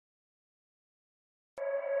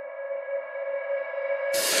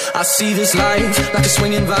I see this life like a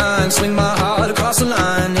swinging vine, swing my heart across the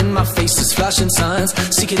line. In my face is flashing signs,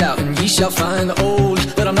 seek it out and ye shall find. Old,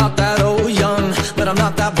 but I'm not that old. Young, but I'm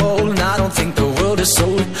not that bold. And I don't think the world is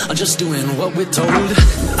sold, I'm just doing what we're told.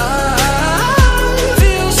 I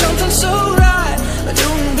feel something so right,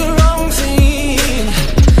 doing the wrong thing.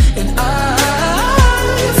 And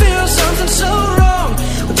I feel something so wrong,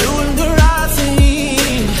 doing the right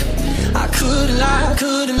thing. I couldn't lie,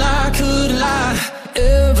 couldn't lie, couldn't lie.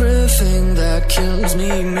 Everything that kills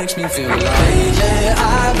me makes me feel alive. Lately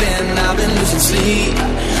I've been losing sleep,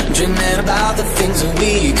 dreaming about the things that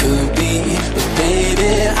we could be. But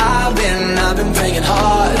baby, I've been praying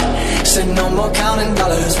hard. Said no more counting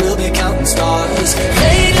dollars, we'll be counting stars.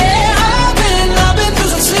 Lately I've been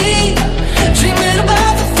losing sleep, dreaming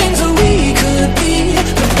about the things that we could be.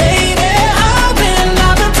 But baby, I've been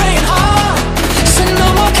praying hard. Said no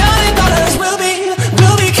more counting dollars, we'll be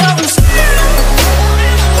counting stars.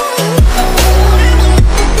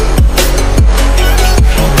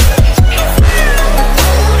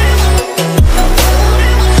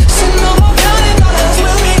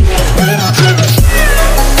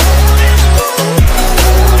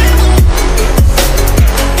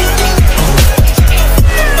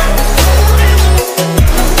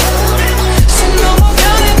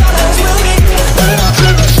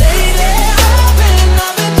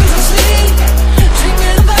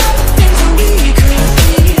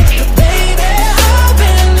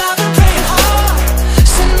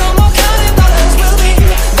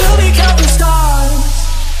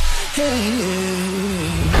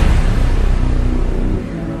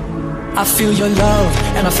 I feel your love,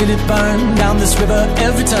 and I feel it burn down this river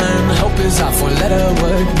every turn. Hope is our four-letter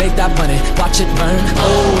word, make that money, watch it burn.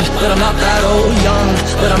 Old, but I'm not that old. Young,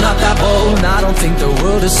 but I'm not that bold. And I don't think the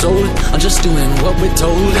world is sold, I'm just doing what we're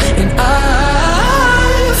told. And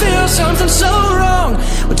I feel something so wrong,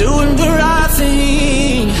 we're doing the right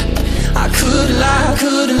thing. I could lie,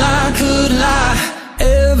 couldn't lie, couldn't lie.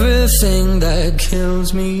 Everything that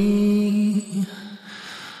kills me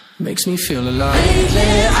makes me feel alive.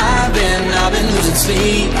 Lately I've been losing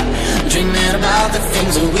sleep, dreaming about the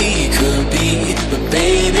things that we could be. But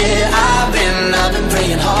baby, I've been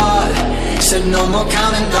praying hard. Said no more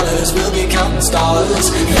counting dollars, we'll be counting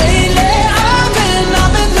stars. Lately